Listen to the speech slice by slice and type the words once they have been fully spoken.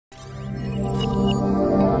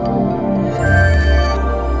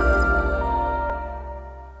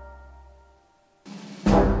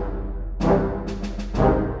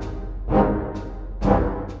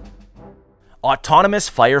Autonomous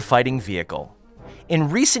firefighting vehicle. In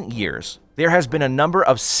recent years, there has been a number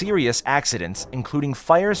of serious accidents, including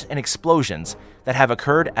fires and explosions, that have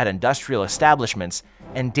occurred at industrial establishments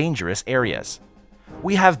and dangerous areas.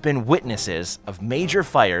 We have been witnesses of major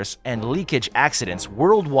fires and leakage accidents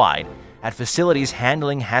worldwide at facilities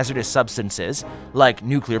handling hazardous substances like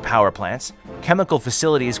nuclear power plants, chemical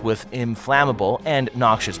facilities with inflammable and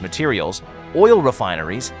noxious materials, oil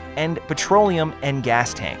refineries, and petroleum and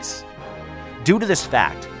gas tanks. Due to this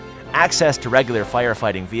fact, access to regular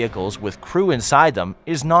firefighting vehicles with crew inside them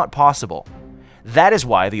is not possible. That is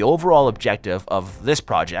why the overall objective of this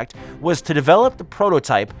project was to develop the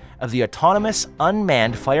prototype of the autonomous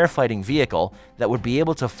unmanned firefighting vehicle that would be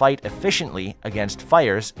able to fight efficiently against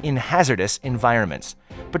fires in hazardous environments,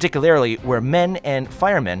 particularly where men and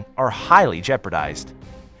firemen are highly jeopardized.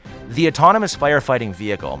 The autonomous firefighting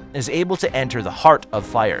vehicle is able to enter the heart of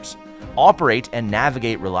fires, operate and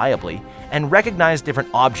navigate reliably, and recognize different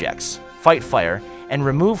objects, fight fire, and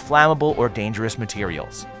remove flammable or dangerous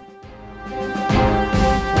materials.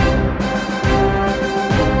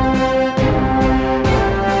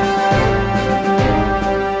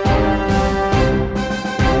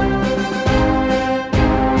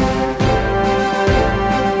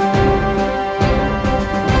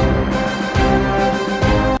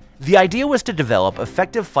 The idea was to develop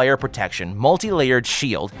effective fire protection multi-layered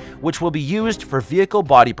shield which will be used for vehicle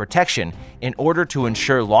body protection in order to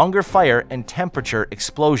ensure longer fire and temperature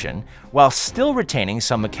explosion while still retaining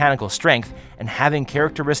some mechanical strength and having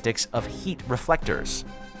characteristics of heat reflectors.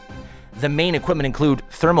 The main equipment include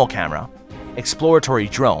thermal camera, exploratory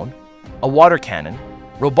drone, a water cannon,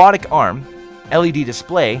 robotic arm, LED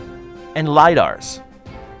display, and LiDARs.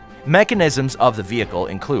 Mechanisms of the vehicle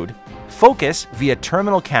include focus via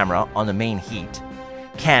terminal camera on the main heat,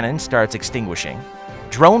 cannon starts extinguishing,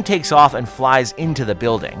 drone takes off and flies into the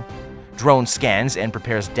building, drone scans and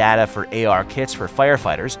prepares data for AR kits for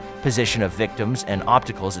firefighters, position of victims and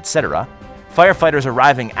opticals, etc., firefighters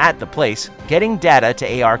arriving at the place, getting data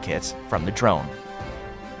to AR kits from the drone.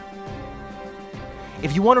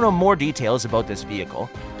 If you want to know more details about this vehicle,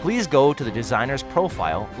 please go to the designer's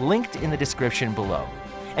profile linked in the description below.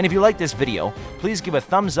 And if you like this video, please give a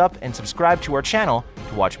thumbs up and subscribe to our channel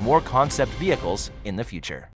to watch more concept vehicles in the future.